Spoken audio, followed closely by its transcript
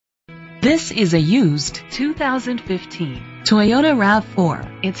This is a used 2015 Toyota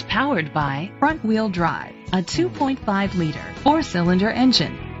RAV4. It's powered by front-wheel drive, a 2.5-liter four-cylinder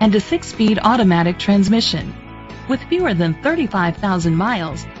engine, and a 6-speed automatic transmission. With fewer than 35,000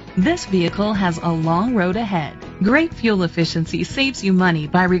 miles, this vehicle has a long road ahead. Great fuel efficiency saves you money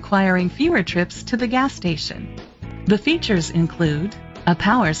by requiring fewer trips to the gas station. The features include a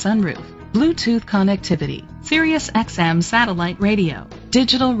power sunroof, Bluetooth connectivity, Sirius XM satellite radio,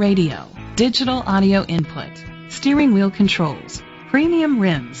 digital audio input, steering wheel controls, premium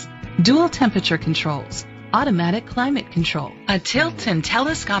rims, dual temperature controls, automatic climate control, a tilt and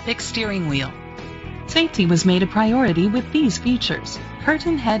telescopic steering wheel. Safety was made a priority with these features: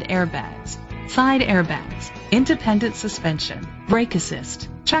 curtain head airbags, side airbags, independent suspension, brake assist,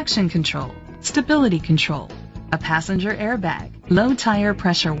 traction control, stability control, a passenger airbag, low tire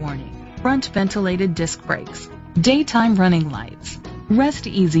pressure warning, front ventilated disc brakes, daytime running lights. Rest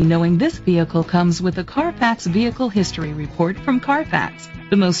easy knowing this vehicle comes with a Carfax Vehicle History Report from Carfax,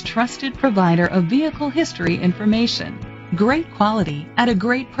 the most trusted provider of vehicle history information. Great quality at a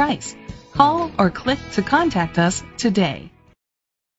great price. Call or click to contact us today.